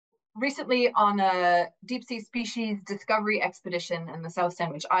recently on a deep sea species discovery expedition in the South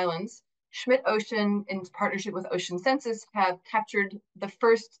Sandwich Islands, Schmidt Ocean, in partnership with Ocean Census, have captured the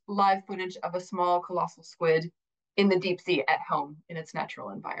first live footage of a small colossal squid in the deep sea at home in its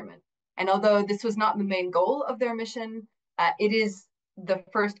natural environment. And although this was not the main goal of their mission, it is the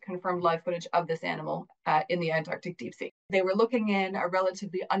first confirmed live footage of this animal in the Antarctic deep sea. They were looking in a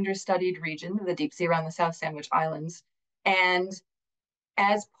relatively understudied region, the deep sea around the South Sandwich Islands, and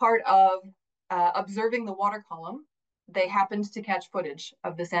as part of observing the water column, they happened to catch footage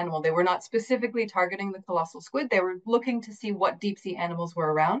of this animal. They were not specifically targeting the colossal squid. They were looking to see what deep sea animals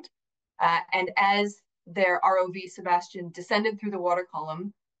were around. And as their ROV Sebastian descended through the water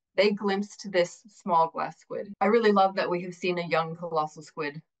column, they glimpsed this small glass squid. I really love that we have seen a young colossal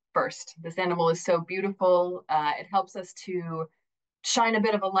squid first. This animal is so beautiful. It helps us to shine a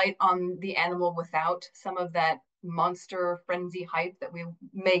bit of a light on the animal without some of that monster frenzy hype that we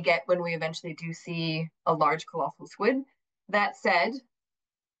may get when we eventually do see a large colossal squid. That said,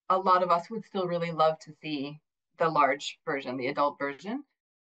 a lot of us would still really love to see the large version, the adult version.